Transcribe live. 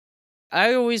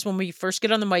I always, when we first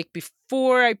get on the mic,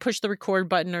 before I push the record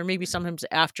button, or maybe sometimes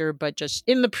after, but just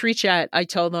in the pre-chat, I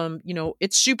tell them,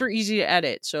 it's super easy to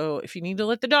edit. So if you need to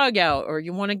let the dog out, or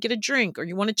you want to get a drink, or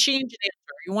you want to change an answer,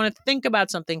 or you want to think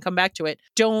about something, come back to it,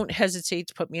 don't hesitate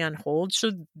to put me on hold.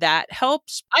 So that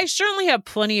helps. I certainly have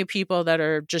plenty of people that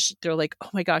they're like, oh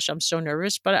my gosh, I'm so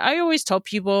nervous. But I always tell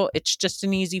people it's just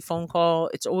an easy phone call.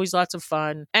 It's always lots of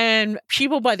fun. And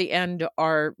people by the end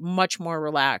are much more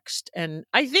relaxed. And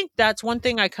I think that's one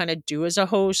thing I kind of do as a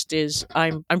host is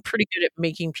I'm pretty good at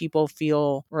making people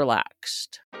feel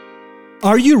relaxed.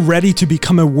 Are you ready to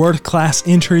become a world-class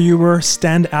interviewer,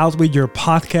 stand out with your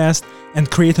podcast, and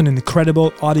create an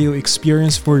incredible audio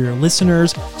experience for your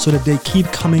listeners so that they keep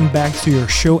coming back to your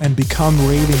show and become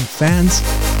raving fans?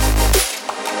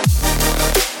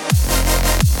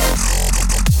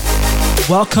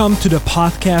 Welcome to the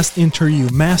Podcast Interview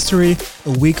Mastery,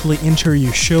 a weekly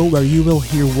interview show where you will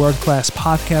hear world-class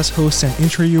podcast hosts and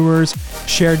interviewers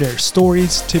share their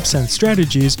stories, tips, and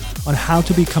strategies on how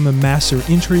to become a master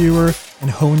interviewer and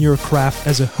hone your craft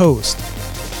as a host.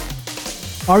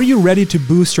 Are you ready to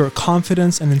boost your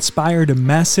confidence and inspire the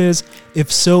masses?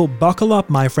 If so, buckle up,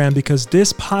 my friend, because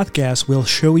this podcast will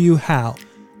show you how.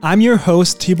 I'm your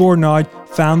host, Tibor Nagy,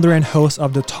 founder and host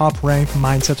of the top-ranked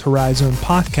Mindset Horizon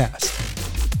podcast.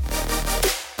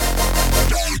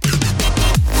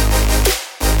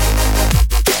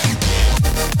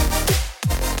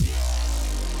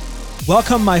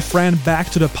 Welcome, my friend, back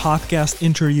to the Podcast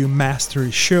Interview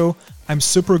Mastery Show. I'm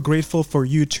super grateful for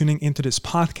you tuning into this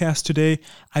podcast today.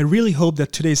 I really hope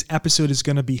that today's episode is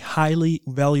going to be highly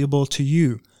valuable to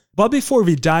you. But before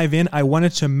we dive in, I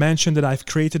wanted to mention that I've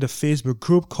created a Facebook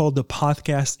group called the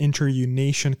Podcast Interview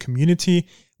Nation Community,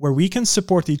 where we can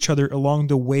support each other along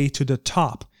the way to the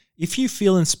top. If you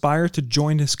feel inspired to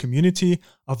join this community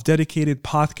of dedicated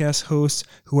podcast hosts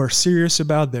who are serious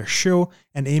about their show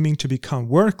and aiming to become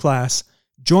world-class,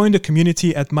 join the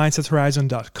community at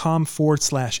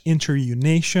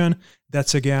mindsethorizon.com/interviewNation.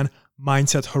 That's again,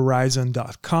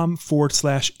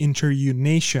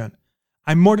 mindsethorizon.com/interviewNation.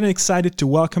 I'm more than excited to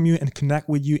welcome you and connect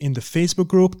with you in the Facebook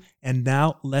group. And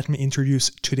now let me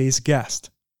introduce today's guest.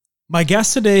 My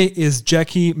guest today is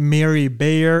Jackie Mary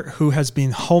Beyer, who has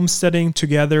been homesteading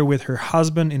together with her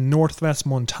husband in Northwest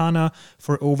Montana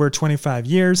for over 25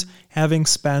 years, having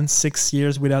spent 6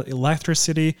 years without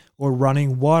electricity or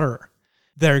running water.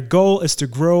 Their goal is to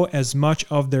grow as much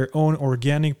of their own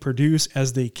organic produce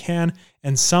as they can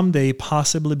and someday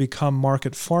possibly become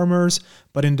market farmers.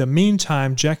 But in the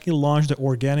meantime, Jackie launched the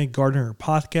Organic Gardener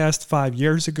podcast 5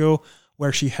 years ago,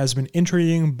 where she has been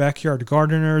interviewing backyard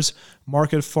gardeners,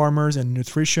 market farmers, and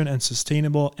nutrition and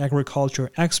sustainable agriculture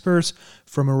experts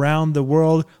from around the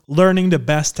world, learning the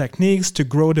best techniques to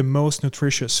grow the most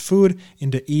nutritious food in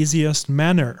the easiest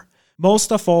manner.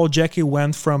 Most of all, Jackie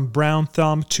went from brown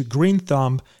thumb to green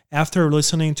thumb after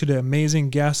listening to the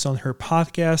amazing guests on her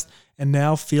podcast and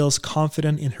now feels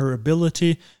confident in her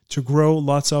ability to grow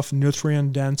lots of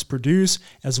nutrient-dense produce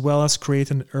as well as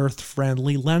create an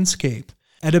earth-friendly landscape.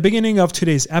 At the beginning of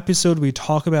today's episode, we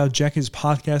talk about Jackie's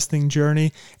podcasting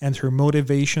journey and her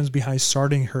motivations behind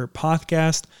starting her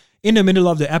podcast. In the middle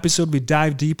of the episode, we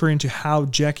dive deeper into how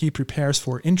Jackie prepares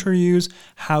for interviews,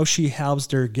 how she helps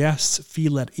their guests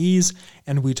feel at ease,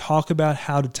 and we talk about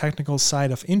how the technical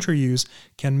side of interviews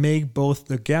can make both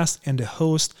the guest and the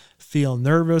host feel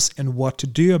nervous and what to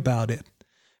do about it.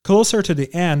 Closer to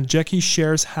the end, Jackie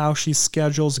shares how she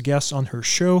schedules guests on her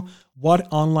show, what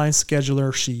online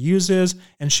scheduler she uses,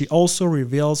 and she also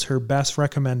reveals her best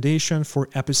recommendation for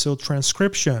episode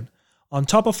transcription. On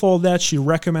top of all that, she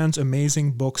recommends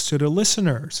amazing books to the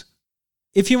listeners.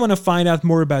 If you want to find out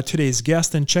more about today's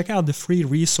guest, then check out the free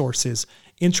resources,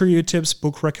 interview tips,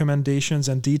 book recommendations,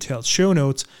 and detailed show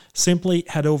notes. Simply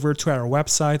head over to our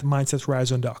website,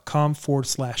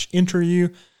 mindsethorizon.com/interview.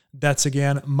 That's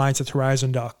again,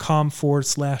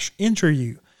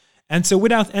 mindsethorizon.com/interview. And so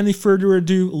without any further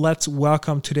ado, let's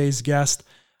welcome today's guest.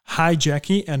 Hi,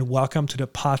 Jackie, and welcome to the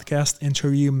Podcast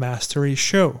Interview Mastery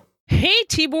Show. Hey,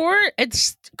 Tibor.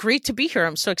 It's great to be here.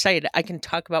 I'm so excited. I can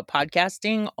talk about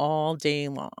podcasting all day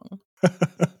long.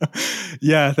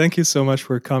 Yeah, thank you so much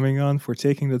for coming on, for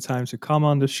taking the time to come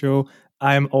on the show.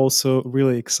 I'm also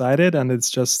really excited, and it's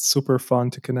just super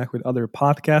fun to connect with other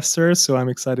podcasters. So I'm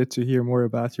excited to hear more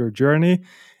about your journey.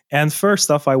 And first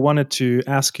off, I wanted to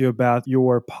ask you about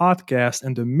your podcast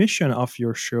and the mission of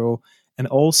your show, and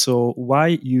also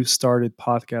why you started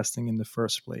podcasting in the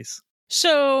first place.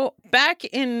 So back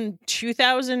in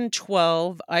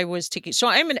 2012, I was taking, so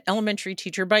I'm an elementary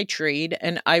teacher by trade,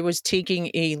 and I was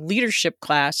taking a leadership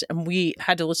class, and we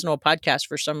had to listen to a podcast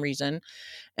for some reason.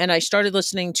 And I started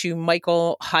listening to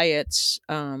Michael Hyatt's,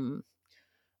 oh,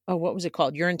 what was it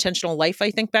called? Your Intentional Life,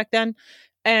 I think back then.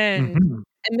 And Hmm.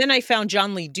 and then I found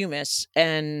John Lee Dumas,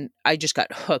 and I just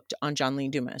got hooked on John Lee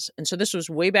Dumas. And so this was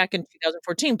way back in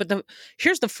 2014. But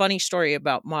here's the funny story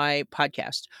about my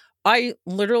podcast. I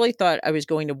literally thought I was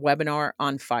going to webinar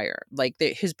on fire. Like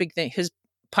his big thing, his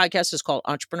podcast is called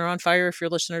Entrepreneur on Fire, if your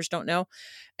listeners don't know.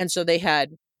 And so they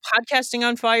had podcasting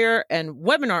on fire and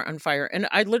webinar on fire. And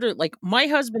I literally, like, my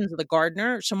husband's the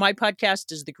gardener. So my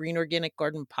podcast is the Green Organic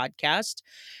Garden Podcast.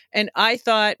 And I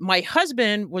thought my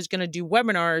husband was going to do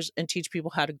webinars and teach people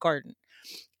how to garden.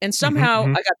 And Hmm. somehow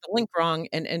Hmm. I got the link wrong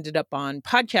and ended up on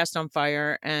Podcast on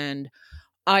Fire. And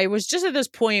I was just at this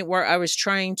point where I was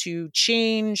trying to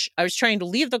change. I was trying to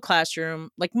leave the classroom.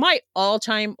 Like, my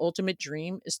all-time ultimate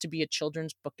dream is to be a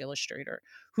children's book illustrator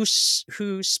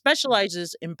who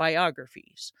specializes in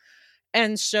biographies.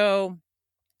 And so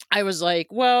I was like,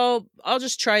 well, I'll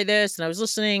just try this. And I was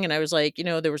listening, and I was like,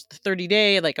 there was the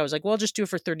 30-day, like, I was like, well, I'll just do it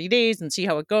for 30 days and see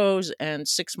how it goes. And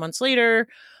 6 months later,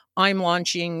 I'm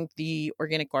launching the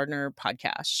Organic Gardener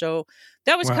podcast. So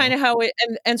that was kind Wow. of how it,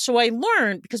 and so I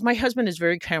learned, because my husband is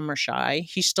very camera shy.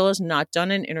 He still has not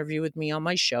done an interview with me on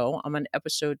my show. I'm on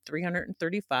episode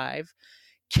 335.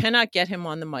 Cannot get him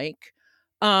on the mic.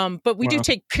 But we do Wow.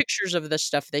 take pictures of the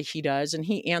stuff that he does, and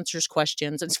he answers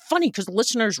questions. It's funny because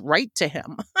listeners write to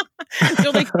him.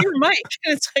 They're like, "Dear Mike,"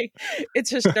 and it's like, it's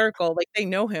hysterical. Like, they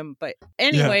know him. But Yeah.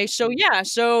 anyway, so yeah,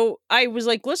 so I was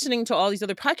like listening to all these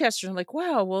other podcasters. I'm like,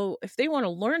 wow, well, if they want to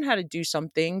learn how to do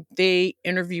something, they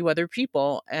interview other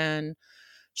people. And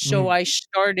so Mm. I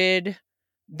started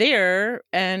there,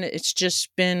 and it's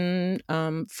just been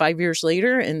 5 years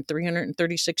later and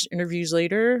 336 interviews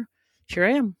later. Here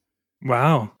I am.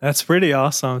 Wow, that's pretty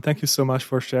awesome. Thank you so much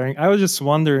for sharing. I was just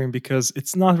wondering because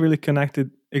it's not really connected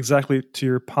exactly to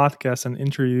your podcast and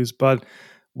interviews, but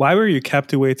why were you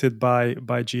captivated by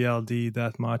GLD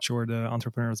that much, or the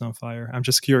Entrepreneurs on Fire? I'm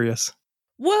just curious.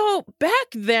 Well, back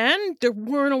then, there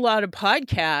weren't a lot of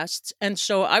podcasts, and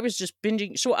so I was just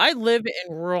binging. So I live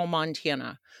in rural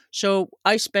Montana, so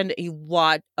I spend a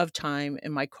lot of time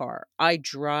in my car. I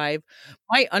drive.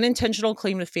 My unintentional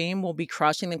claim to fame will be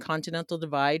crossing the Continental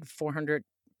Divide 400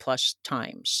 plus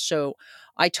times. So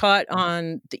I taught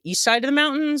on the east side of the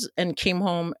mountains and came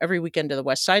home every weekend to the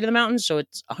west side of the mountains, so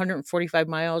it's 145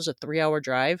 miles, a 3-hour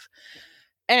drive.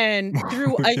 And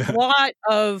through a Yeah. lot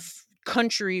of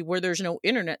country where there's no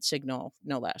internet signal,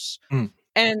 no less. Mm.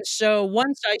 And so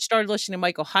once I started listening to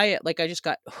Michael Hyatt, like, I just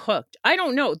got hooked. I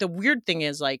don't know. The weird thing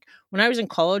is, like, when I was in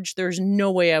college, there's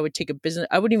no way I would take a business.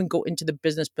 I wouldn't even go into the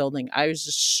business building. I was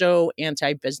just so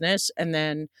anti-business. And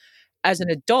then as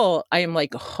an adult, I am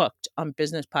like hooked on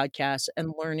business podcasts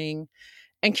and learning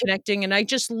and connecting. And I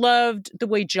just loved the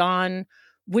way John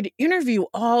would interview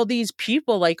all these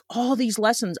people, like, all these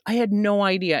lessons. I had no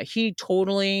idea. He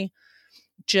totally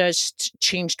just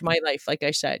changed my life, like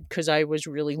I said, because I was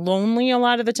really lonely a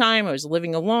lot of the time. I was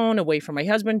living alone away from my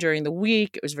husband during the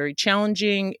week. It was very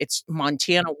challenging. It's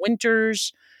Montana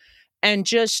winters. And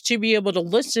just to be able to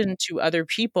listen to other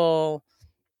people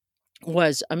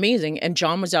was amazing. And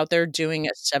John was out there doing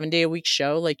a 7-day a week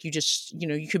show. Like, you just,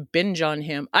 you could binge on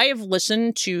him. I have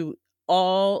listened to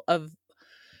all of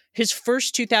his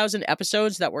first 2,000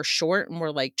 episodes that were short and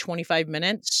were like 25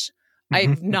 minutes. Hmm.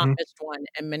 I've not Hmm. missed one,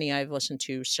 and many I've listened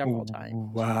to several times.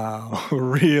 Wow,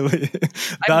 really?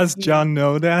 I'm Does John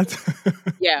know that?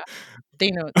 Yeah, they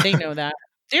know that.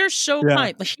 They're so Yeah.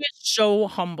 kind. Like, he is so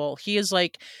humble. He is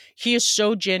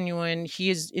so genuine. He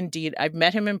is indeed, I've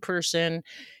met him in person.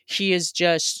 He is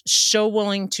just so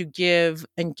willing to give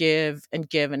and give and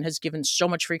give, and has given so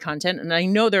much free content. And I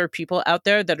know there are people out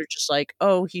there that are just like,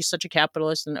 "Oh, he's such a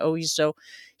capitalist," and "Oh,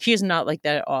 he is not like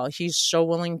that at all. He's so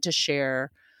willing to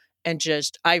share." And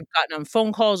just, I've gotten on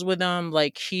phone calls with him.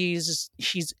 Like,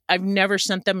 I've never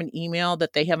sent them an email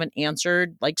that they haven't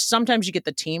answered. Like, sometimes you get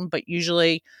the team, but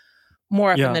usually,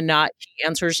 more often Yeah. than not, he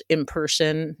answers in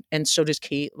person, and so does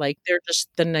Kate. Like, they're just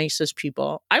the nicest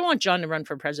people. I want John to run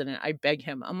for president. I beg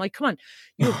him. I'm like, "Come on,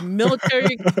 you have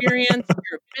military experience,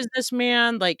 you're a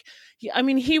businessman." Like, I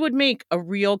mean, he would make a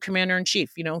real commander in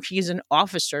chief. He's an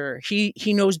officer. He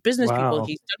knows business people. Wow.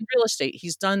 He's done real estate.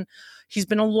 He's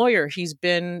been a lawyer.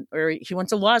 Or he went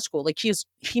to law school. Like,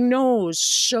 he knows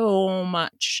so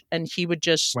much, and he would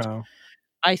just, Wow.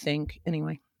 I think,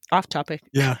 anyway, off topic.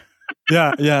 Yeah.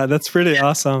 Yeah, that's pretty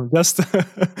awesome. Just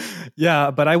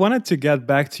yeah, but I wanted to get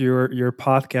back to your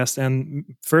podcast and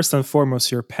first and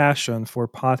foremost your passion for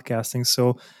podcasting.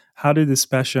 So, how did this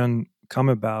passion come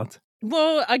about?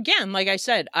 Well, again, like I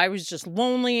said, I was just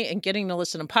lonely and getting to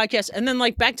listen to podcasts. And then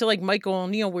like back to like Michael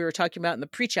O'Neill we were talking about in the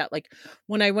pre-chat, like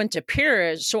when I went to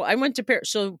Paris. So I went to Paris.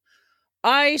 So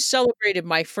I celebrated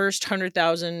my first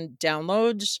 100,000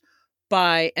 downloads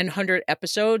by and 100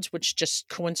 episodes, which just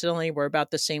coincidentally were about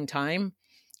the same time,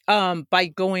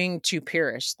 by going to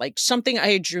Paris. Like something I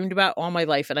had dreamed about all my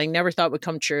life and I never thought would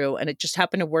come true. And it just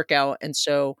happened to work out. And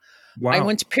so I Wow.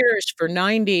 went to Paris for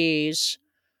 9 days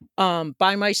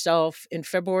by myself in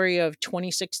February of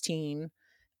 2016.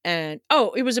 And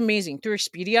oh, it was amazing. Through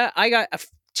Expedia, I got a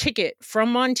ticket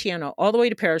from Montana all the way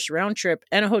to Paris, round trip,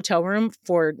 and a hotel room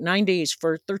for 9 days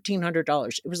for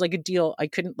 $1,300. It was like a deal I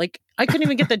couldn't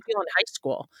even get that deal in high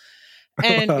school.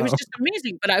 And it was Wow. just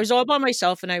amazing, but I was all by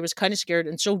myself and I was kind of scared.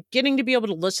 And so getting to be able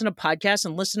to listen to podcasts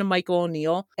and listen to Michael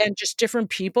O'Neill and just different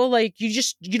people, like you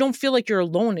don't feel like you're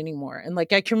alone anymore. And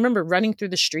like I can remember running through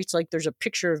the streets, like there's a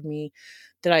picture of me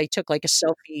that I took like a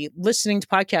selfie listening to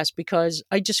podcasts because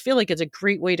I just feel like it's a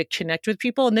great way to connect with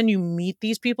people. And then you meet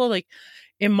these people. Like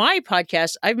in my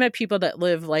podcast, I've met people that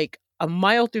live like a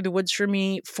mile through the woods from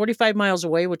me, 45 miles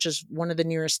away, which is one of the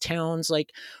nearest towns.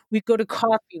 Like we go to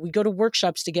coffee, we go to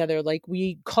workshops together, like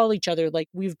we call each other, like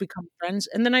we've become friends.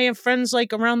 And then I have friends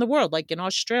like around the world, like in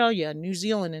Australia, New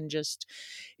Zealand, and just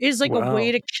it is like a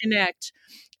way Wow. to connect.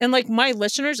 And like my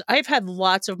listeners, I've had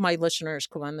lots of my listeners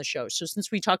come on the show. So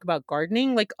since we talk about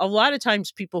gardening, like a lot of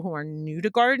times people who are new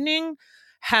to gardening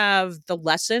have the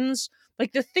lessons.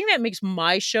 Like the thing that makes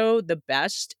my show the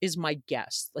best is my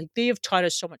guests. Like they have taught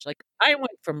us so much. Like I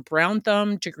went from brown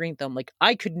thumb to green thumb. Like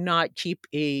I could not keep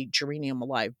a geranium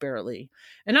alive barely.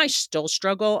 And I still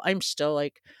struggle. I'm still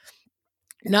like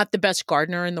not the best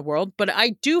gardener in the world, but I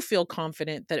do feel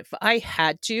confident that if I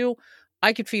had to,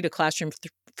 I could feed a classroom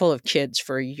full of kids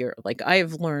for a year. Like I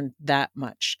have learned that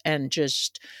much and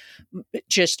just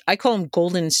I call them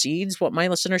golden seeds, what my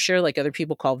listeners share, like other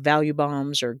people call value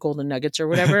bombs or golden nuggets or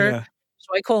whatever. Yeah.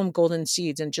 So I call them golden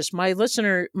seeds and just my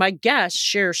guests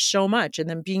share so much and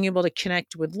then being able to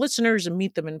connect with listeners and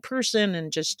meet them in person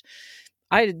and just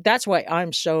I that's why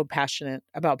I'm so passionate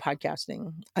about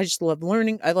podcasting. I just love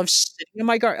learning. I love sitting in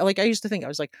my garden. Like I used to think I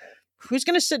was like, who's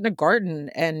going to sit in a garden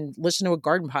and listen to a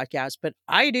garden podcast? But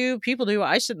I do. People do.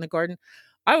 I sit in the garden.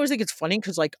 I always think it's funny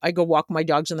because like I go walk my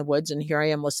dogs in the woods and here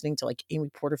I am listening to like Amy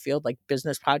Porterfield like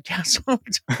business podcasts all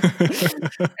the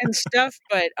time and stuff.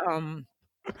 But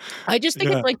I just think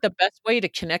Yeah. it's like the best way to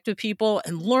connect with people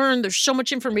and learn. There's so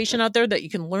much information out there that you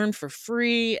can learn for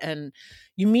free and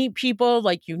you meet people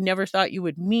like you never thought you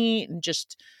would meet and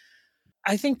just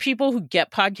I think people who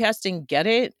get podcasting get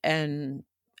it and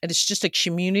it's just a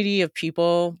community of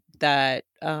people that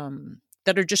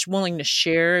are just willing to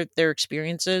share their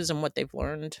experiences and what they've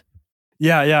learned.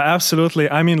 Yeah, absolutely.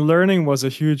 I mean, learning was a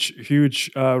huge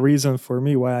reason for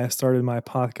me why I started my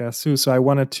podcast too. So I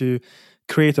wanted to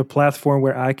create a platform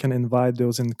where I can invite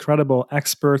those incredible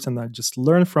experts and I just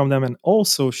learn from them and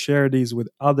also share these with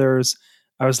others.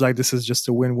 I was like, this is just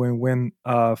a win-win-win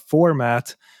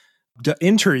format. The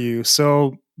interview.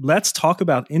 So let's talk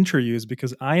about interviews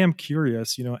because I am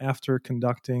curious, after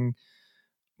conducting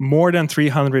more than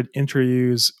 300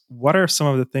 interviews, what are some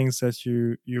of the things that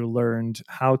you learned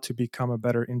how to become a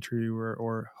better interviewer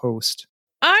or host?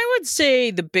 I would say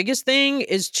the biggest thing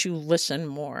is to listen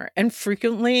more. And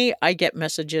frequently I get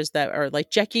messages that are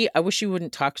like, Jackie, I wish you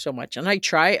wouldn't talk so much. And I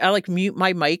like mute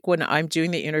my mic when I'm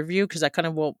doing the interview because that kind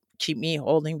of will keep me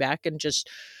holding back and just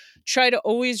try to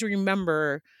always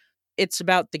remember it's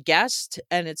about the guest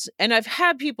and I've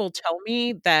had people tell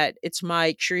me that it's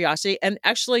my curiosity and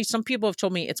actually some people have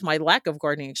told me it's my lack of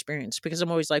gardening experience because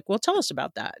I'm always like, well, tell us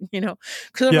about that, because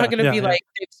I'm not Yeah, going to yeah, be yeah. like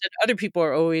they've said other people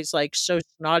are always like so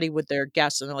snotty with their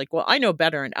guests and they're like, well, I know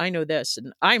better and I know this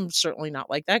and I'm certainly not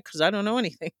like that because I don't know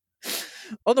anything.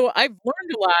 Although I've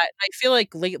learned a lot, I feel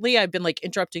like lately I've been like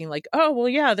interrupting, like, oh well,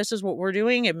 yeah, this is what we're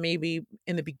doing, and maybe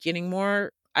in the beginning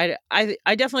more. I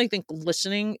definitely think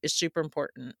listening is super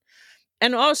important.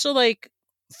 And also, like,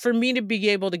 for me to be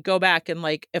able to go back and,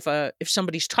 like, if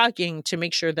somebody's talking to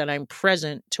make sure that I'm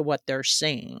present to what they're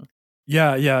saying.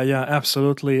 Yeah,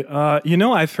 absolutely.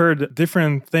 I've heard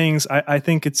different things. I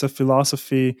think it's a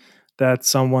philosophy that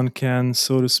someone can,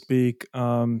 so to speak,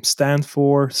 stand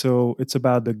for. So it's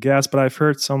about the guest, but I've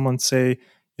heard someone say,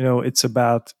 it's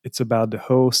about the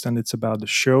host and it's about the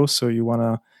show. So you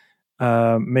want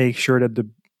to make sure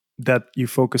that you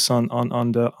focus on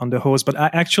the host. But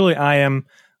I am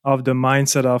of the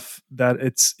mindset of that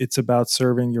it's about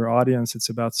serving your audience, it's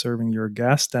about serving your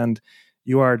guest, and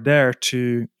you are there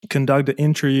to conduct the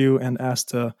interview and ask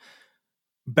the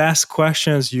best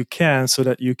questions you can so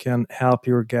that you can help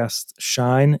your guests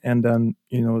shine, and then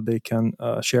they can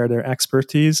share their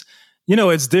expertise.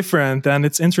 It's different, and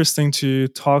it's interesting to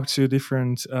talk to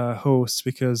different hosts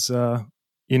because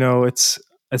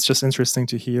it's just interesting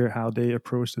to hear how they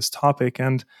approach this topic.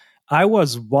 And I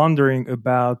was wondering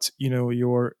about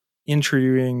your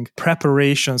interviewing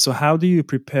preparation. So how do you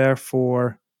prepare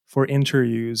for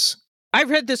interviews? I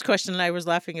read this question and I was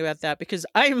laughing about that because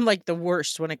I am like the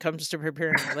worst when it comes to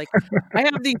preparing. Like, I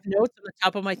have these notes on the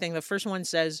top of my thing. The first one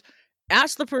says,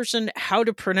 ask the person how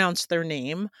to pronounce their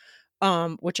name,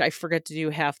 which I forget to do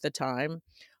half the time.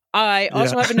 I Yeah.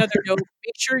 also have another note.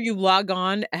 Make sure you log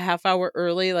on a half hour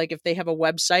early, like if they have a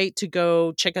website, to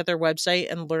go check out their website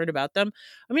and learn about them.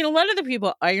 I mean, a lot of the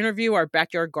people I interview are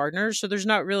backyard gardeners, so there's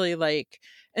not really like,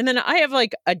 and then I have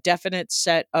like a definite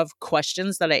set of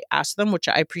questions that I ask them, which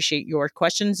I appreciate your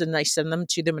questions, and I send them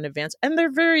to them in advance. And they're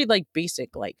very like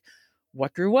basic, like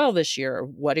what grew well this year?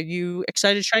 What are you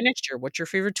excited to try next year? What's your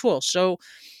favorite tool? So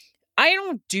I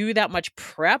don't do that much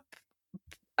prep.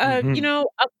 Hmm. A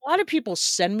lot of people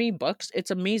send me books.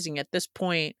 It's amazing at this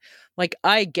point. Like,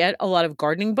 I get a lot of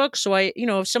gardening books. So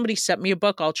if somebody sent me a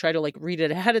book, I'll try to like read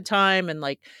it ahead of time and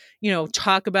like,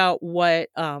 talk about what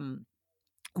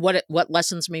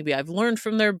lessons maybe I've learned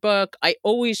from their book. I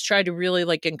always try to really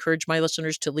like encourage my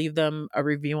listeners to leave them a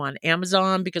review on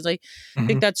Amazon because I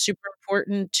think Hmm. that's super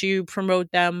important to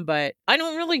promote them. But I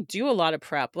don't really do a lot of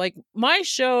prep. Like, my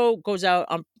show goes out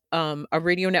on a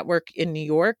radio network in New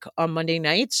York on Monday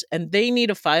nights, and they need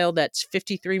a file that's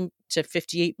 53 to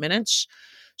 58 minutes.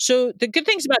 So the good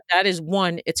things about that is,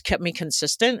 one, it's kept me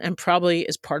consistent and probably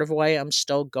is part of why I'm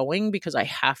still going, because I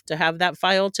have to have that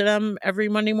file to them every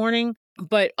Monday morning.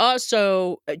 But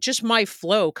also, just my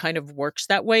flow kind of works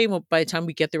that way. Well, by the time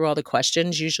we get through all the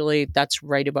questions, usually that's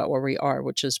right about where we are,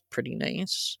 which is pretty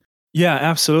nice. Yeah,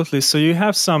 absolutely. So you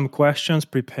have some questions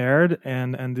prepared,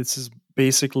 and this is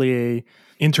basically a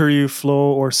interview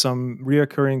flow or some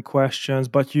reoccurring questions,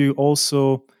 but you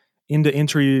also in the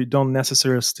interview you don't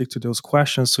necessarily stick to those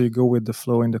questions, so you go with the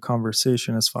flow in the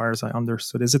conversation as far as I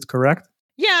understood. Is it correct?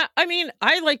 Yeah, I mean,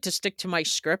 I like to stick to my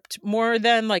script more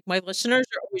than like my listeners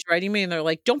are always writing me and they're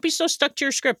like, don't be so stuck to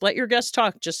your script. Let your guests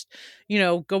talk. Just,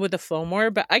 go with the flow more.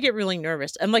 But I get really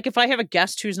nervous. And like, if I have a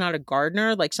guest who's not a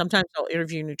gardener, like sometimes I'll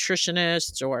interview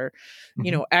nutritionists or,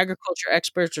 Hmm. agriculture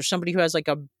experts or somebody who has like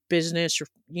a business or,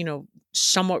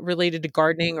 somewhat related to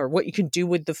gardening or what you can do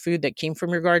with the food that came from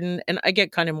your garden. And I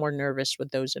get kind of more nervous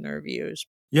with those interviews.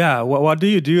 Yeah, what do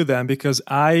you do then? Because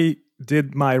I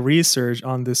did my research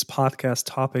on this podcast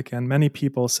topic, and many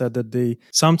people said that they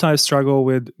sometimes struggle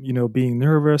with, being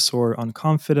nervous or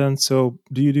unconfident. So,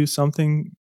 do you do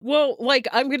something? Well, like,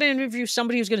 I'm gonna interview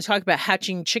somebody who's gonna talk about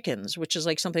hatching chickens, which is,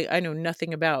 like, something I know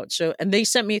nothing about, so, and they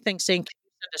sent me a thing saying, "Can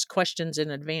you send us questions in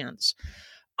advance?"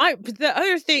 But the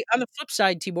other thing, on the flip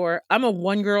side, Tibor, I'm a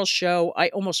one-girl show. I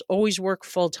almost always work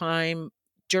full-time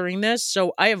during this,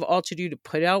 so I have all to do to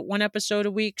put out 1 episode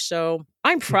a week, so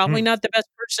I'm probably Mhm. not the best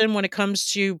person when it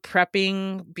comes to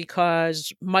prepping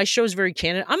because my show is very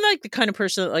candid. I'm, like, the kind of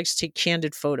person that likes to take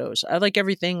candid photos. I like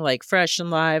everything, like, fresh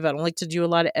and live. I don't like to do a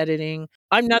lot of editing.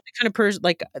 I'm not the kind of person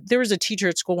like, there was a teacher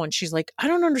at school once, she's like, "I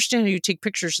don't understand how you take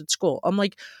pictures at school." I'm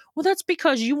like, well, that's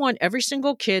because you want every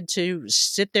single kid to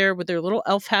sit there with their little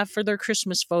elf hat for their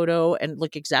Christmas photo and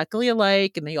look exactly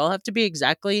alike, and they all have to be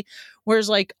exactly. Whereas,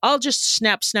 like, I'll just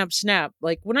snap, snap, snap.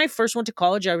 Like, when I first went to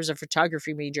college, I was a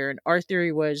photography major, and our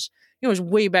theory was, it was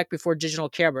way back before digital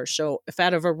cameras. So if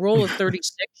out of a roll of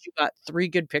 36, you got 3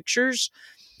 good pictures,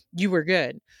 you were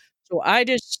good. So I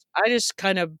just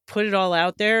kind of put it all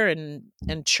out there and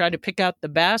try to pick out the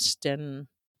best. And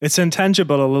It's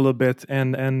intangible a little bit,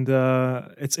 and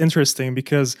it's interesting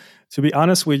because, to be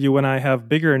honest with you, when I have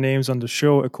bigger names on the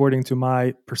show, according to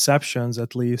my perceptions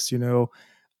at least,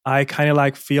 I kind of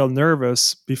like feel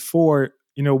nervous before,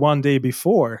 one day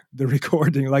before the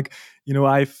recording. Like,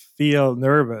 I feel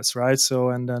nervous, right? So,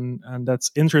 and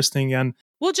that's interesting. And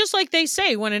well, just like they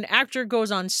say, when an actor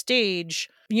goes on stage,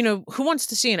 who wants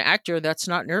to see an actor that's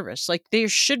not nervous? Like, there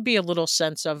should be a little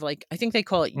sense of, like, I think they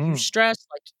call it mm, eustress,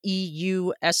 like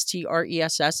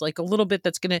EUSTRESS, like a little bit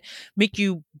that's going to make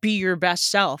you be your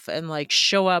best self and like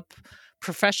show up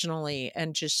professionally.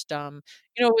 And just,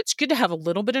 it's good to have a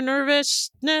little bit of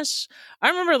nervousness. I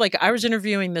remember, like, I was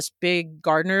interviewing this big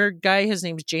gardener guy. His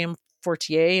name's James.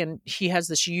 Fortier, and he has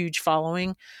this huge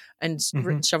following and Hmm.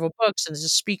 written several books and is a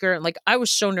speaker. And like, I was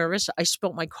so nervous, I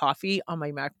spilt my coffee on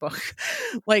my MacBook,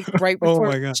 like right Oh before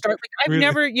my we God. start. Like, I've Really?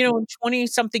 never, in 20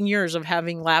 something years of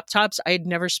having laptops, I had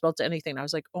never spilt anything. I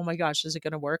was like, oh my gosh, is it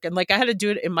going to work? And like, I had to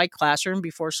do it in my classroom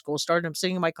before school started. I'm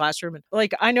sitting in my classroom and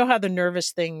like, I know how the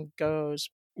nervous thing goes.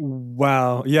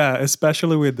 Wow. Yeah,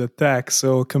 especially with the tech.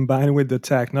 So combined with the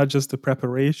tech, not just the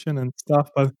preparation and stuff,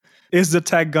 but is the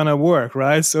tech gonna work,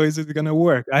 right? So is it gonna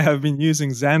work? I have been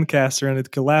using Zencaster and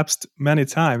it collapsed many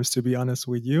times, to be honest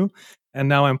with you. And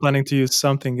now I'm planning to use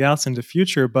something else in the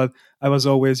future. But I was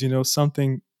always,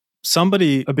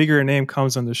 somebody, a bigger name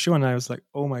comes on the show, and I was like,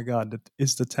 oh my God,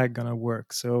 is the tech gonna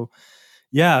work? So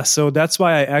yeah, so that's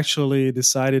why I actually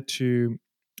decided to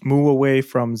move away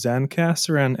from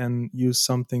Zencaster and use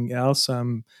something else.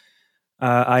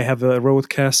 I have a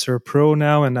Rodecaster Pro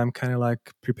now, and I'm kind of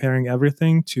like preparing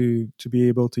everything to be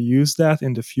able to use that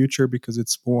in the future because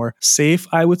it's more safe,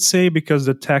 I would say, because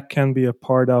the tech can be a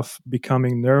part of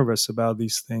becoming nervous about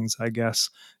these things, I guess,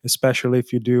 especially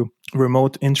if you do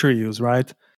remote interviews,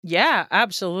 right? Yeah,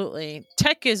 absolutely.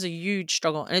 Tech is a huge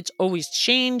struggle and it's always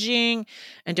changing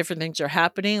and different things are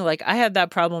happening. Like, I had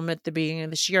that problem at the beginning of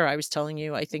this year. I was telling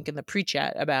you, I think in the pre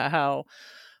chat, about how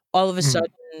all of a Mm.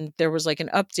 sudden there was like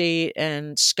an update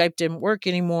and Skype didn't work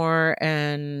anymore.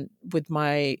 And with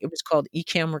it was called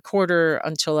Ecamm Recorder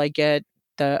until I get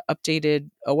the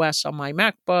updated OS on my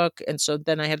MacBook. And so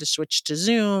then I had to switch to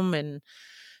Zoom, and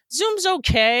Zoom's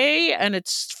okay and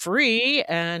it's free,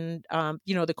 and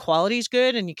the quality's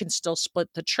good and you can still split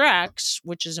the tracks,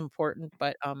 which is important.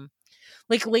 But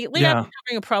like lately I've Yeah. been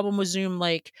having a problem with Zoom.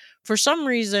 Like, for some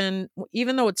reason,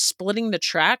 even though it's splitting the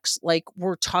tracks, like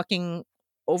we're talking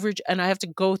over and I have to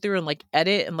go through and like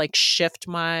edit and like shift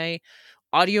my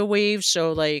audio waves.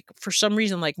 So like for some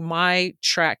reason, like my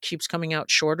track keeps coming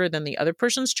out shorter than the other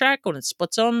person's track when it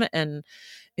splits them, and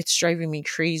it's driving me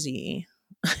crazy.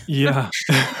 Yeah.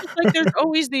 It's just like there's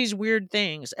always these weird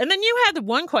things. And then you had the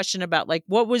one question about like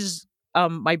what was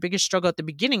my biggest struggle at the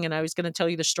beginning, and I was going to tell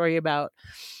you the story about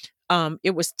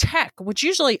it was tech, which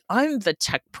usually I'm the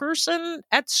tech person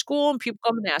at school and people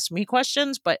come and ask me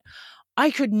questions, but I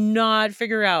could not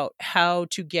figure out how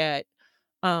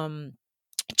um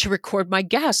to record my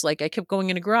guests. Like, I kept going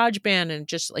into GarageBand and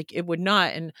just like it would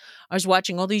not. And I was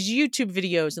watching all these YouTube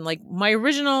videos, and like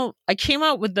I came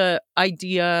out with the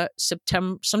idea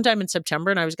sometime in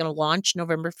September, and I was going to launch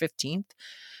November 15th.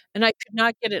 And I could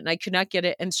not get it, and I could not get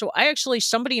it. And so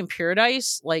somebody in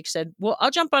Paradise like said, well, I'll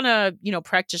jump on a,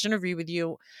 practice interview with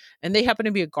you. And they happen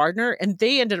to be a gardener, and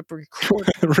they ended up recording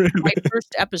my Really?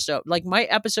 first episode. Like, my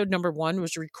episode number 1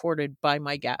 was recorded by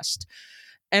my guest.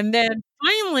 And then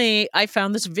finally, I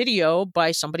found this video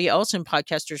by somebody else in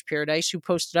Podcasters Paradise who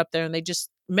posted up there, and they just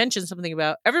mentioned something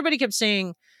about everybody kept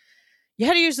saying you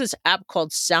had to use this app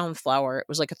called Soundflower. It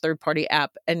was like a third party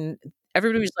app. And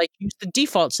everybody was like, use the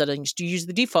default settings. Do you use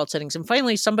the default settings? And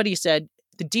finally, somebody said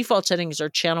the default settings are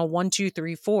channel 1, 2,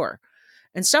 3, 4.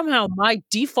 And somehow my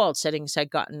default settings had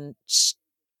gotten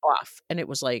off. And it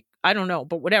was like, I don't know,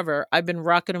 but whatever. I've been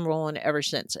rocking and rolling ever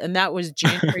since. And that was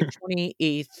January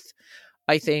 28th,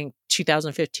 I think,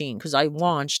 2015, because I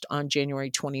launched on January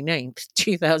 29th,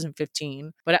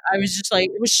 2015. But I was just like,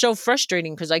 it was so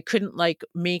frustrating because I couldn't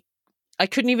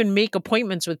even make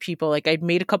appointments with people. Like, I'd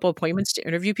made a couple appointments to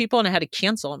interview people and I had to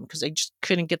cancel them because I just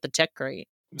couldn't get the tech right.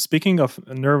 Speaking of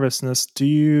nervousness, do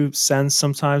you sense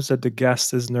sometimes that the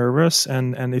guest is nervous?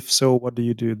 And if so, what do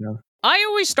you do then? I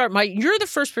always start you're the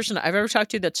first person I've ever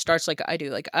talked to that starts like I do.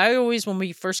 Like, I always, when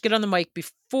we first get on the mic,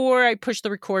 before I push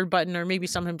the record button, or maybe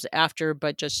sometimes after,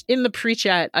 but just in the pre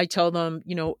chat, I tell them,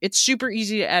 it's super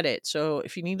easy to edit. So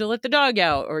if you need to let the dog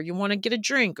out, or you want to get a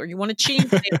drink, or you want to change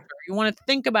an answer, or you want to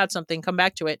think about something, come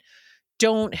back to it,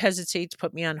 don't hesitate to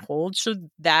put me on hold. So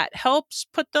that helps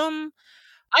put them.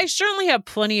 I certainly have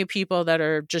plenty of people that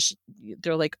are just,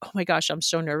 they're like, oh my gosh, I'm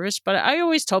so nervous. But I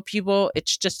always tell people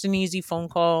it's just an easy phone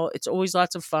call. It's always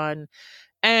lots of fun.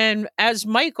 And as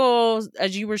Michael,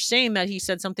 as you were saying, that he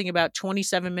said something about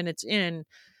 27 minutes in,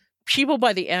 people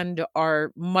by the end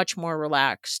are much more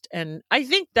relaxed. And I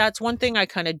think that's one thing I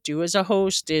kind of do as a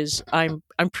host is I'm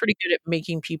pretty good at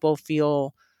making people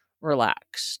feel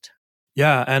relaxed.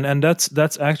 Yeah, and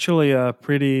that's actually a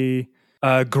pretty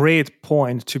great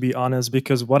point, to be honest,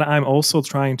 because what I'm also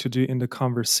trying to do in the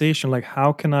conversation, like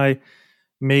how can I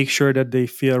make sure that they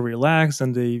feel relaxed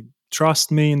and they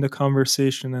trust me in the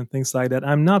conversation and things like that.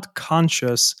 I'm not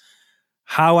conscious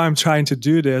how I'm trying to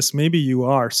do this. Maybe you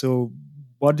are. So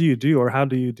what do you do, or how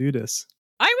do you do this?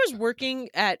 I was working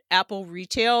at Apple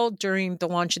retail during the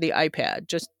launch of the iPad.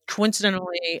 Just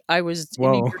coincidentally, I was in New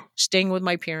Whoa. York staying with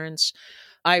my parents.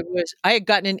 I had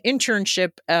gotten an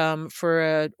internship for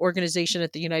an organization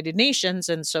at the United Nations,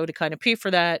 and so to kind of pay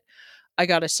for that, I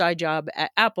got a side job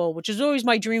at Apple, which is always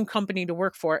my dream company to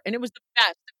work for, and it was the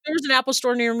best. If there was an Apple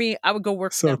store near me, I would go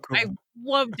work for So them. I cool.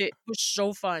 loved it. It was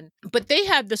so fun. But they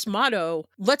had this motto,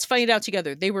 let's find it out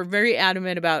together. They were very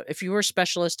adamant about if you were a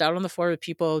specialist out on the floor with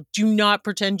people, do not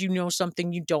pretend you know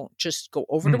something you don't. Just go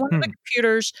over to one of the Mhm.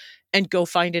 computers and go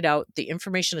find it out. The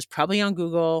information is probably on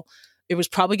Google. It was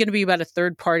probably going to be about a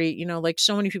third party, like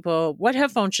so many people, what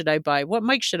headphone should I buy? What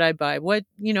mic should I buy? What,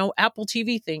 Apple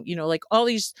TV thing, like all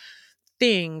these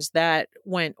things that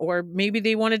went, or maybe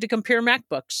they wanted to compare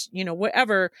MacBooks,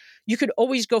 whatever, you could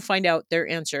always go find out their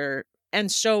answer.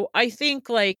 And so I think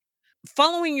like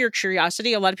following your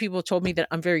curiosity, a lot of people told me that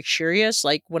I'm very curious.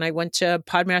 Like when I went to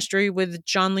Podmastery with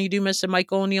John Lee Dumas and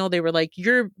Michael O'Neill, they were like,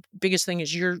 your biggest thing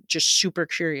is you're just super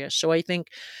curious. So I think,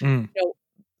 Mm. you know,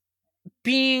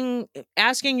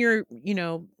 asking your,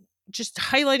 just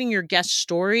highlighting your guest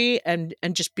story and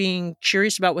just being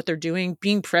curious about what they're doing,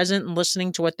 being present and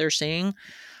listening to what they're saying,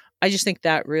 I just think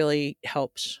that really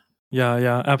helps. Yeah,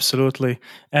 yeah, absolutely.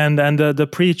 And the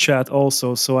pre-chat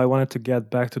also. So I wanted to get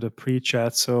back to the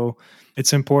pre-chat. So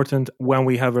it's important when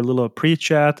we have a little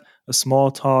pre-chat, a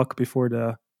small talk before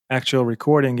the actual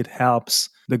recording. It helps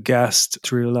the guest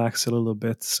to relax a little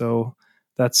bit. So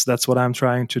that's what I'm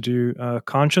trying to do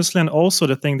consciously. And also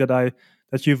the thing that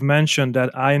you've mentioned,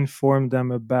 that I informed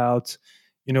them about.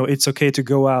 It's okay to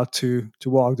go out to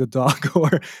walk the dog,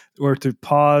 or to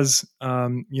pause,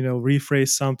 rephrase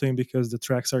something because the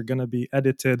tracks are going to be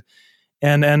edited.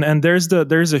 And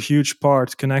there's a huge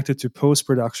part connected to post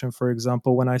production. For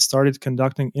example, when I started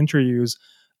conducting interviews,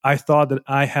 I thought that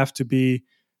I have to be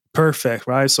perfect,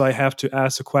 right? So I have to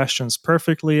ask the questions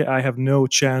perfectly. I have no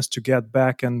chance to get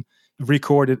back and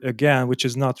record it again, which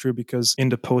is not true, because in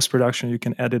the post production you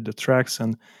can edit the tracks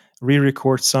and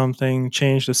re-record something,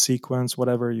 change the sequence,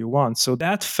 whatever you want. So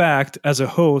that fact as a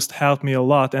host helped me a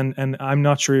lot, and I'm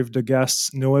not sure if the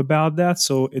guests know about that.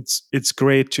 So it's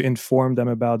great to inform them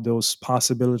about those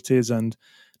possibilities, and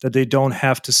that they don't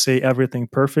have to say everything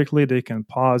perfectly. They can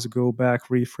pause, go back,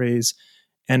 rephrase,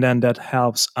 and then that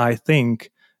helps, I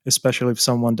think, especially if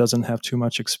someone doesn't have too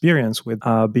much experience with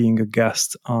being a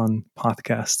guest on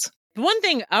podcasts. The one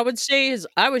thing I would say is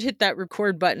I would hit that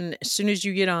record button as soon as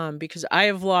you get on, because I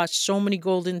have lost so many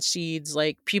golden seeds.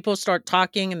 Like people start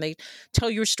talking and they tell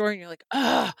your story and you're like,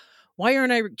 why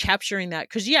aren't I capturing that?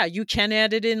 Because yeah, you can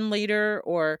add it in later,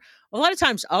 or a lot of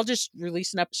times I'll just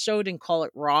release an episode and call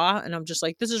it raw, and I'm just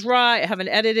like, this is raw. I haven't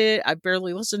edited it. I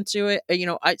barely listened to it.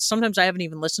 I sometimes I haven't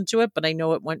even listened to it, but I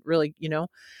know it went really,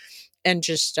 and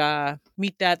just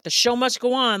meet that the show must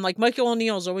go on. Like Michael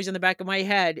O'Neill's always in the back of my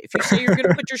head. If you say you're going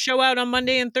to put your show out on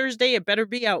Monday and Thursday, it better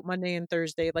be out Monday and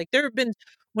Thursday. Like there have been,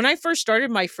 when I first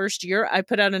started my first year, I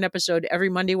put out an episode every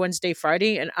Monday, Wednesday,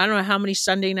 Friday, and I don't know how many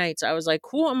Sunday nights I was like,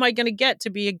 who am I going to get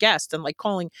to be a guest? And like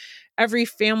calling every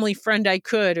family friend I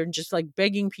could, and just like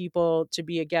begging people to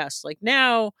be a guest. Like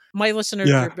now my listeners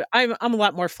Yeah. are, I'm a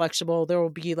lot more flexible. There will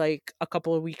be like a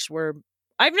couple of weeks where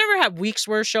I've never had weeks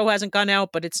where a show hasn't gone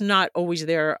out, but it's not always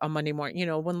there on Monday morning.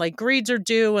 When like grades are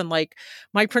due and like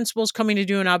my principal's coming to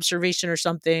do an observation or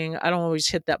something, I don't always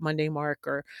hit that Monday mark,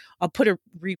 or I'll put a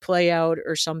replay out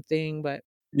or something, but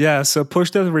Yeah, so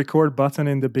push that record button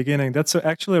in the beginning. That's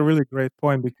actually a really great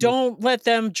point, because don't let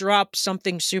them drop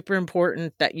something super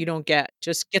important that you don't get.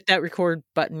 Just get that record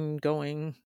button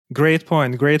going. great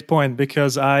point,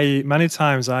 because I many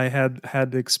times I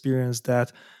had the experience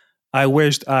that I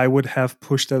wished I would have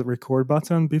pushed that record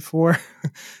button before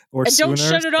or And don't sooner.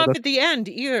 shut it So off that at the end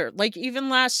either. Like even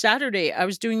last Saturday, I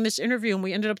was doing this interview and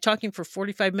we ended up talking for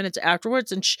 45 minutes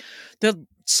afterwards. And the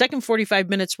second 45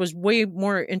 minutes was way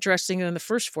more interesting than the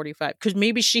first 45, because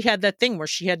maybe she had that thing where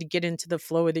she had to get into the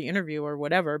flow of the interview or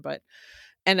whatever. But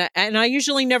and I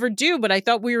usually never do, but I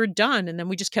thought we were done, and then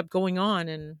we just kept going on.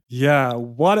 And Yeah,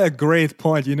 what a great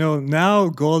point. Now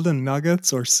golden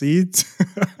nuggets or seeds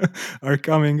are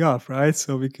coming up, right?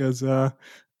 So because I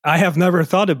have never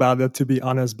thought about that, to be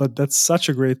honest, but that's such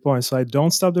a great point. So I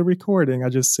don't stop the recording. I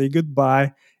just say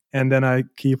goodbye and then I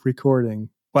keep recording.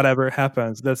 Whatever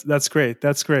happens. That's great.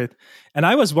 That's great. And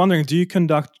I was wondering, do you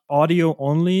conduct audio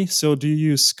only? So do you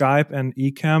use Skype and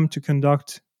Ecamm to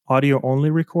conduct audio only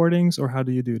recordings, or how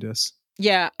do you do this?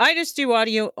 yeah, I just do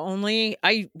audio only.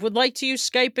 I would like to use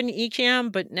Skype and Ecamm,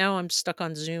 but now I'm stuck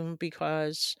on Zoom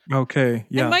because Okay, and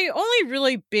yeah. my only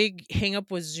really big hang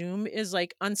up with Zoom is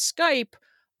like on Skype,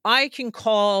 I can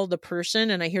call the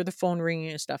person and I hear the phone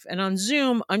ringing and stuff. And on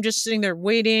Zoom, I'm just sitting there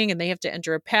waiting and they have to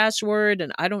enter a password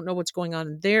and I don't know what's going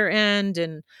on their end.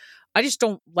 And I just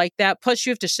don't like that. Plus,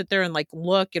 you have to sit there and like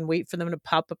look and wait for them to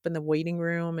pop up in the waiting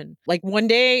room. And like one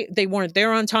day they weren't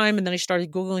there on time. And then I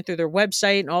started Googling through their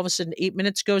website, and all of a sudden 8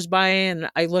 minutes goes by and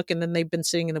I look, and then they've been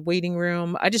sitting in the waiting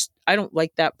room. I don't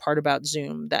like that part about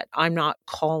Zoom, that I'm not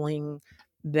calling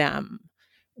them.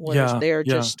 Whereas Yeah, they're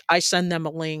yeah. just, I send them a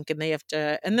link and they have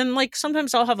to, and then like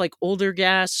sometimes I'll have like older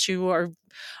guests who are,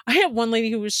 I had one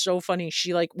lady who was so funny.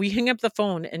 She like, we hang up the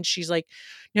phone and she's like,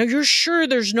 "Now you're sure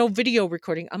there's no video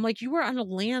recording?" I'm like, "You were on a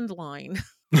landline."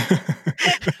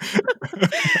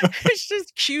 It's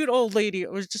just cute old lady.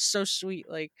 It was just so sweet.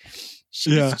 Like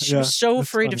Yeah, she yeah. was so That's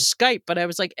afraid of funny. Skype, but I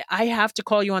was like, I have to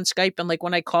call you on Skype. And like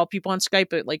when I call people on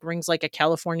Skype, it like rings like a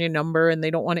California number and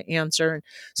they don't want to answer. And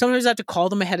sometimes I have to call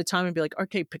them ahead of time and be like,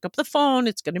 okay, pick up the phone.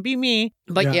 It's gonna be me.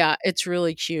 But Yeah. yeah, it's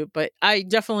really cute. But I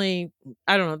definitely,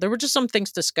 I don't know. There were just some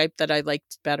things to Skype that I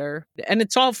liked better. And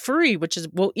it's all free, which is,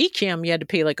 well, Ecamm, you had to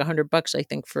pay like $100, I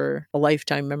think, for a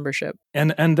lifetime membership.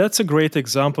 And that's a great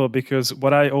example, because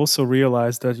what I also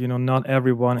realized that, not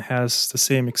everyone has the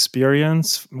same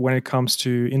experience when it comes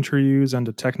to interviews and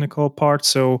the technical part.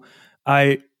 So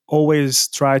I always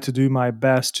try to do my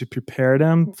best to prepare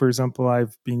them. For example,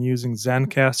 I've been using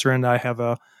Zencaster, and I have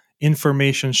a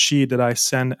information sheet that I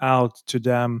send out to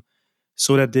them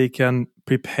so that they can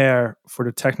prepare for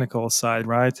the technical side,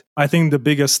 right? I think the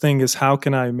biggest thing is, how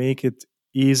can I make it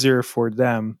easier for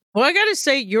them? Well, I gotta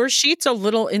say, your sheet's a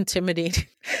little intimidating.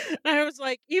 I was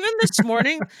like, even this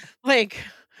morning, like,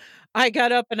 I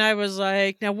got up and I was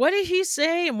like, now what did he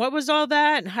say? And what was all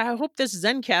that? And I hope this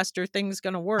Zencaster thing's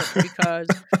gonna work, because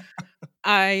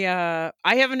I've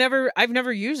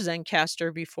never used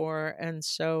Zencaster before. And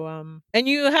so and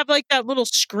you have like that little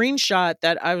screenshot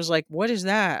that I was like, what is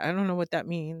that? I don't know what that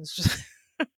means.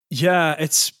 Yeah,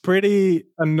 it's pretty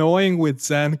annoying with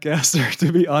Zencaster,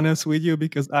 to be honest with you,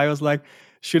 because I was like,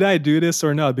 should I do this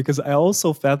or not? Because I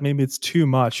also felt maybe it's too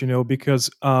much,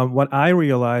 because what I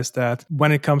realized, that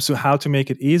when it comes to how to make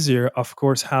it easier, of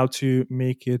course, how to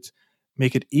make it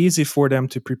easy for them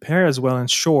to prepare as well,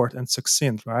 and short and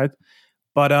succinct, right?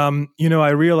 But I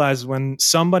realized when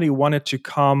somebody wanted to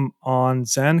come on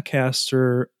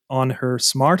Zencaster on her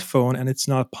smartphone, and it's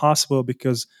not possible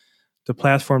because the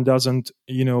platform doesn't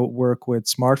work with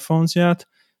smartphones yet,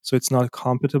 so it's not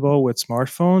compatible with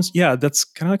smartphones. Yeah, that's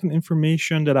kind of like an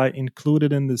information that I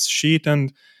included in this sheet,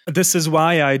 and this is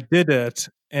why I did it.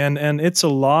 And it's a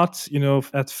lot,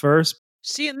 at first.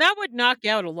 See, and that would knock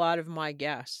out a lot of my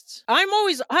guests.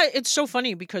 It's so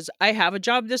funny because I have a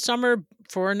job this summer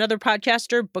for another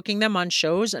podcaster, booking them on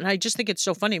shows. And I just think it's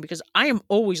so funny because I am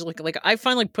always looking, like, I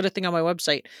finally put a thing on my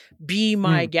website, be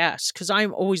my Mm, guest, because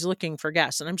I'm always looking for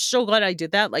guests. And I'm so glad I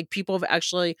did that. Like, people have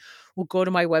actually will go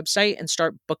to my website and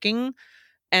start booking,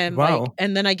 and like, wow.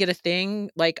 and then I get a thing,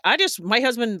 like, my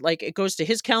husband, like, it goes to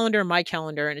his calendar, my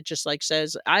calendar, and it just like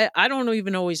says, I don't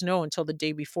even always know until the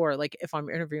day before, like if I'm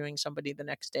interviewing somebody the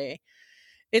next day.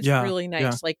 It's Yeah, really yeah.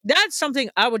 nice. Like, that's something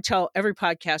I would tell every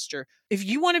podcaster. If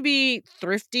you want to be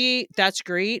thrifty, that's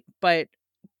great, but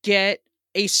get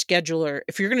a scheduler.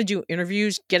 If you're going to do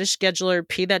interviews, get a scheduler,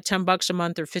 pay that $10 a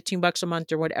month or $15 a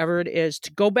month or whatever it is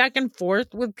to go back and forth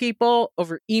with people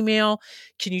over email.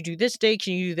 Can you do this day?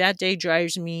 Can you do that day?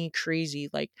 Drives me crazy.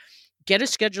 Like, get a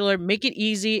scheduler, make it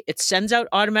easy. It sends out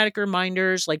automatic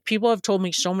reminders. Like, people have told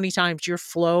me so many times, your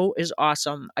flow is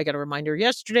awesome. I got a reminder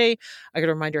yesterday. I got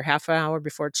a reminder half an hour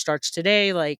before it starts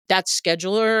today. Like, that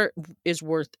scheduler is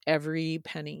worth every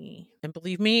penny. And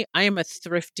believe me, I am a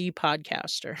thrifty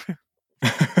podcaster.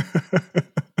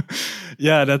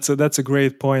 Yeah, that's a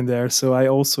great point there. So I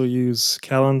also use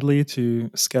Calendly to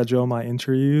schedule my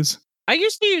interviews. I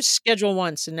used to use Schedule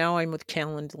Once, and now I'm with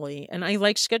Calendly, and I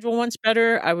like Schedule Once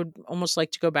better. I would almost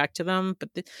like to go back to them, but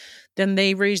then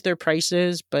they raise their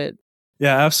prices. But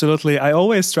Yeah, absolutely. I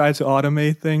always try to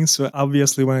automate things. So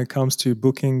obviously, when it comes to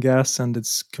booking guests and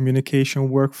its communication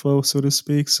workflow, so to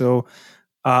speak. So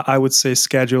I would say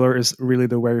scheduler is really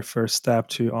the very first step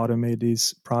to automate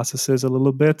these processes a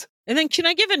little bit. And then can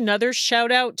I give another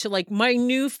shout out to like my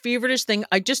new favoriteest thing?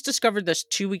 I just discovered this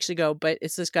 2 weeks ago, but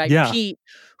it's this guy, Yeah. Pete,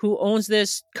 who owns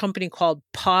this company called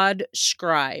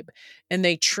Podscribe. And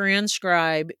they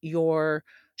transcribe your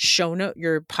show note,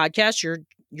 your podcast,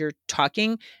 your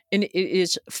talking, and it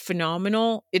is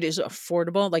phenomenal. It is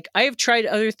affordable. Like, I have tried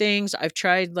other things. I've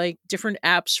tried like different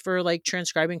apps for like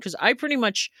transcribing, because I pretty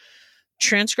much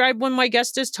transcribe when my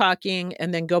guest is talking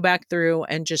and then go back through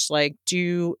and just like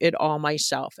do it all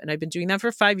myself. And I've been doing that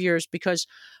for 5 years because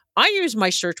I use my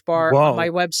search bar on my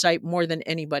Whoa. website more than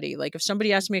anybody. Like, if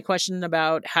somebody asks me a question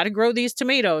about how to grow these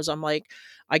tomatoes, I'm like,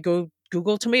 I go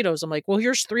Google tomatoes. I'm like, well,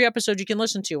 here's 3 episodes you can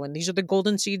listen to, and these are the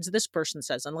golden seeds this person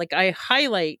says. And like, I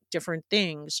highlight different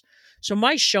things. So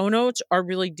my show notes are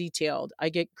really detailed. I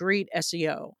get great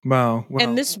SEO. Wow.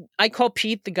 And Wow. I call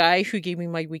Pete the guy who gave me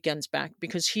my weekends back,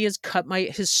 because he has cut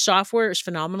his software is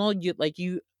phenomenal.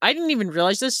 I didn't even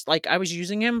realize this. Like, I was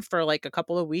using him for like a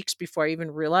couple of weeks before I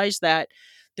even realized that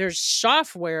there's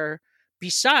software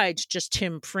besides just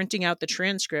him printing out the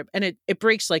transcript, and it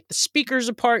breaks like the speakers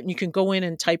apart, and you can go in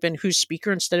and type in who's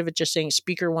speaker instead of it just saying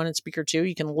speaker 1 and speaker 2.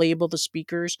 You can label the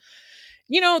speakers.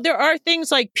 There are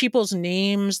things like people's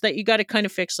names that you got to kind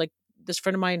of fix. Like, this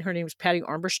friend of mine, her name is Patty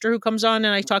Armbruster, who comes on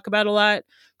and I talk about a lot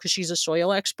because she's a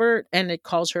soil expert, and it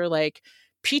calls her like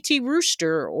PT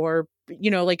Rooster, or,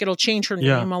 like it'll change her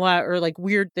Yeah. name a lot, or like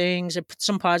weird things. It puts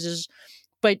some pauses,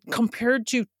 but compared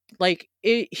to like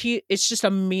it's just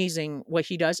amazing what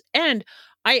he does. And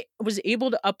I was able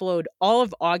to upload all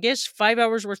of August, 5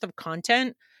 hours worth of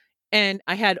content, and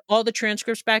I had all the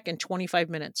transcripts back in 25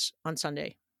 minutes on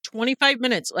Sunday. 25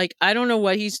 minutes. Like, I don't know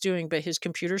what he's doing, but his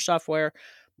computer software,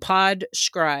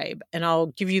 Podscribe, and I'll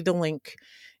give you the link,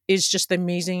 is just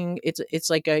amazing. It's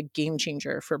like a game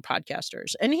changer for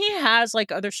podcasters. And he has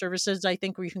like other services, I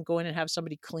think, where you can go in and have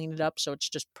somebody clean it up so it's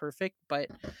just perfect. But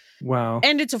Wow.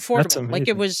 and it's That's affordable. Like,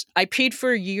 amazing. I paid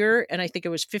for a year, and I think it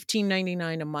was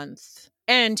 $15.99 a month.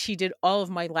 And he did all of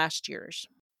my last year's.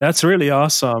 That's really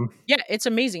awesome. Yeah, it's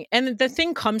amazing. And the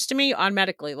thing comes to me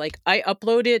automatically. Like, I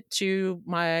upload it to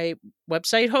my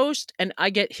website host, and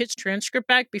I get his transcript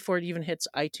back before it even hits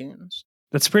iTunes.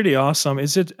 That's pretty awesome.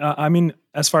 Is it, I mean,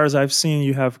 as far as I've seen,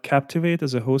 you have Captivate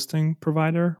as a hosting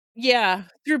provider? Yeah,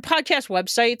 through podcast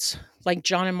websites like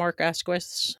John and Mark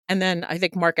Asquith's. And then I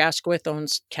think Mark Asquith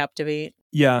owns Captivate.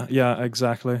 Yeah,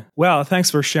 exactly. Well,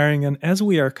 thanks for sharing. And as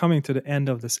we are coming to the end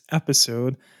of this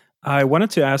episode, I wanted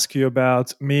to ask you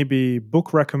about maybe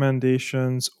book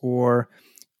recommendations or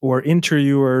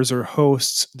interviewers or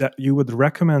hosts that you would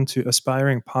recommend to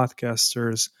aspiring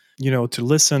podcasters, to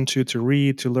listen to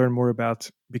read, to learn more about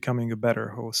becoming a better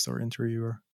host or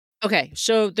interviewer. Okay,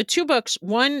 so the 2 books,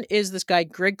 one is this guy,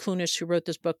 Greg Clunis, who wrote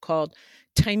this book called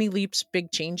Tiny Leaps,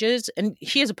 Big Changes. And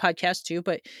he has a podcast too,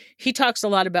 but he talks a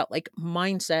lot about like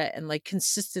mindset and like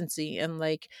consistency and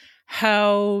like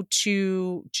how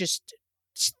to just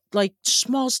like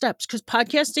small steps, because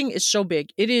podcasting is so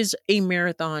big. It is a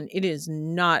marathon. It is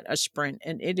not a sprint,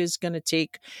 and it is going to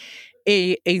take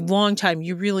a long time.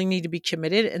 You really need to be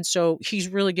committed. And so he's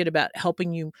really good about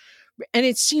helping you. And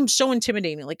it seems so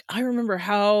intimidating. Like, I remember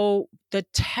how the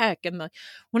tech and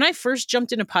when I first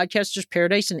jumped into Podcasters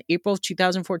Paradise in April of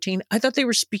 2014, I thought they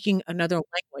were speaking another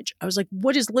language. I was like,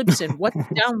 what is Libsyn? What's a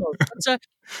download? What's a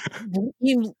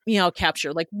email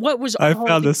capture? Like, what was I all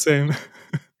found the same.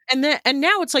 and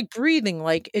now it's like breathing.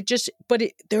 Like,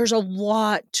 there's a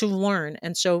lot to learn.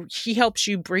 And so he helps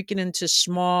you break it into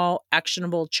small,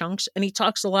 actionable chunks. And he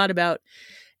talks a lot about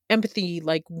empathy,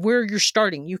 like where you're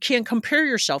starting. You can't compare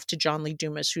yourself to John Lee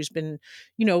Dumas, who's been,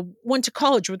 went to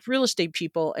college with real estate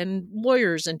people and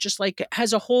lawyers, and just like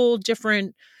has a whole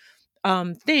different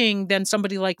thing than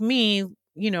somebody like me,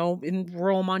 in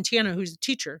rural Montana, who's a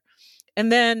teacher.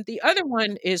 And then the other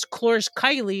one is Cloris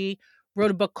Kiley, wrote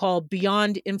a book called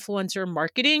Beyond Influencer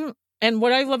Marketing. And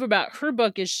what I love about her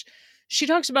book is she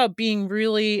talks about being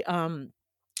really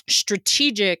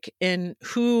strategic in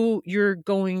who you're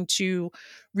going to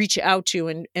reach out to,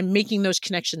 and making those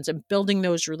connections and building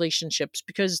those relationships,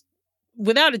 because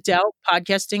without a doubt,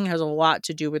 podcasting has a lot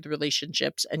to do with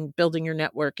relationships and building your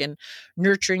network and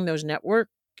nurturing those network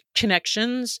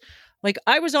connections. Like,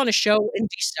 I was on a show in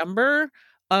December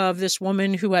of this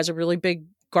woman who has a really big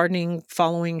gardening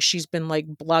following. She's been like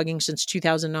blogging since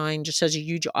 2009, just has a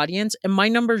huge audience. And my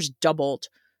numbers doubled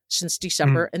since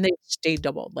December, and they stayed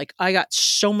doubled. Like, I got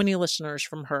so many listeners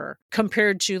from her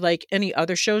compared to like any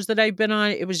other shows that I've been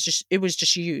on. It was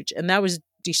just huge. And that was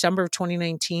December of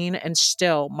 2019. And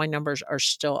still my numbers are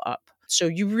still up. So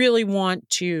you really want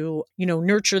to,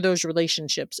 nurture those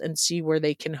relationships and see where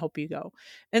they can help you go.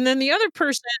 And then the other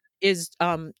person is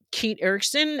Kate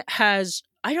Erickson.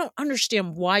 I don't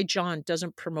understand why John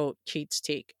doesn't promote Kate's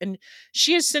Take. And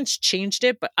she has since changed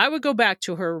it, but I would go back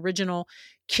to her original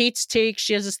Kate's Take.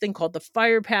 She has this thing called the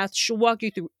Fire Path. She'll walk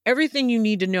you through everything you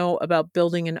need to know about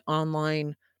building an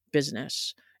online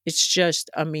business. It's just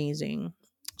amazing.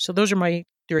 So those are my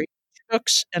 3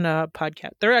 books and a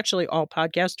podcast. They're actually all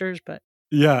podcasters, but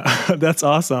Yeah, that's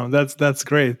awesome. That's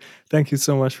great. Thank you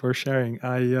so much for sharing.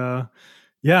 Beyond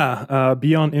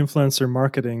influencer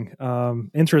marketing.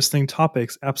 Interesting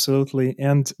topics, absolutely.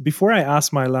 And before I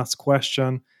ask my last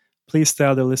question, please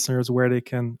tell the listeners where they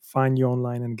can find you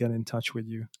online and get in touch with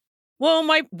you. Well,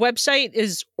 my website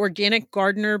is Organic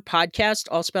Gardener Podcast,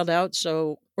 all spelled out.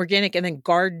 So organic and then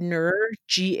gardener,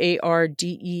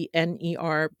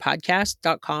 GARDENER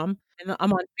podcast.com. And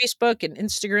I'm on Facebook and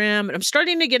Instagram, and I'm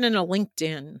starting to get into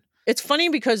LinkedIn. It's funny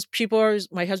because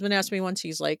my husband asked me once,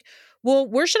 he's like, well,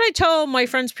 where should I tell my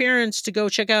friend's parents to go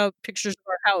check out pictures of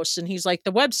our house? And he's like,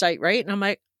 the website, right? And I'm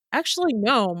like, actually,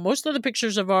 no, most of the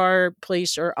pictures of our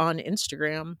place are on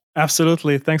Instagram.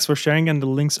 Absolutely. Thanks for sharing. And the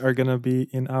links are going to be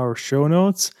in our show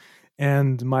notes.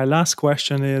 And my last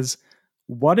question is,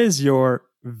 what is your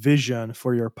vision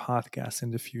for your podcast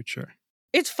in the future?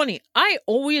 It's funny. I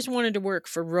always wanted to work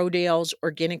for Rodale's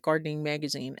Organic Gardening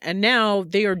magazine, and now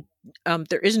they are.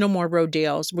 There is no more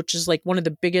Rodale's, which is like one of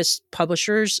the biggest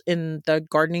publishers in the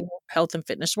gardening, health, and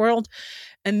fitness world,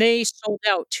 and they sold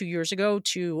out 2 years ago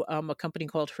to a company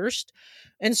called Hearst.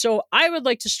 And so I would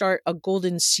like to start a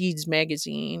Golden Seeds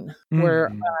magazine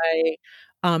where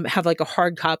I have like a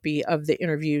hard copy of the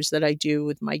interviews that I do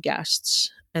with my guests,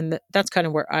 and that's kind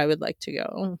of where I would like to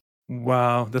go.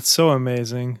 Wow, that's so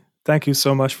amazing. Thank you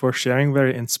so much for sharing.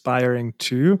 Very inspiring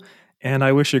too. And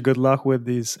I wish you good luck with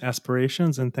these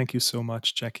aspirations. And thank you so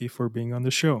much, Jackie, for being on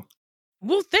the show.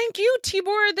 Well, thank you,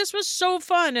 Tibor. This was so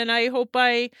fun. And I hope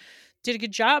I did a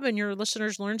good job and your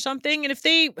listeners learned something. And if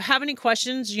they have any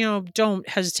questions, don't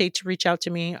hesitate to reach out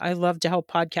to me. I love to help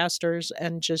podcasters.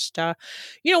 And just,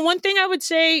 one thing I would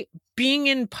say, being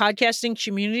in podcasting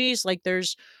communities, like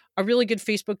there's a really good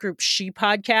Facebook group, She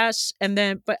Podcasts.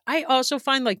 But I also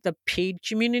find like the paid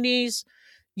communities,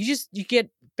 you get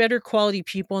better quality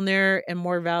people in there and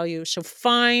more value. So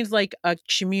find like a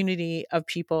community of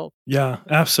people. Yeah,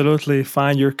 absolutely.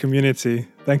 Find your community.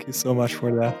 Thank you so much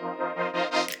for that.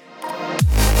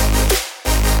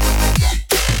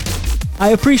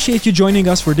 I appreciate you joining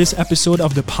us for this episode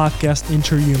of the Podcast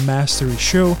Interview Mastery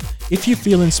Show. If you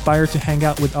feel inspired to hang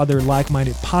out with other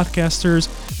like-minded podcasters,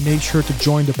 make sure to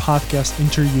join the Podcast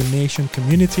Interview Nation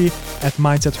community at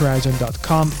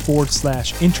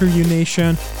mindsethorizon.com/Interview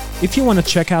Nation. If you want to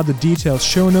check out the detailed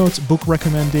show notes, book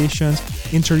recommendations,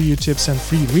 interview tips, and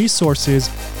free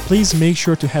resources, please make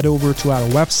sure to head over to our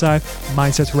website,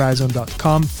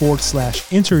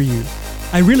 mindsethorizon.com/interview.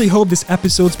 I really hope this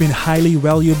episode's been highly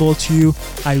valuable to you.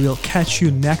 I will catch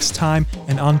you next time,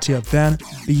 and until then,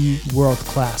 be world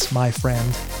class, my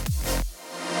friend.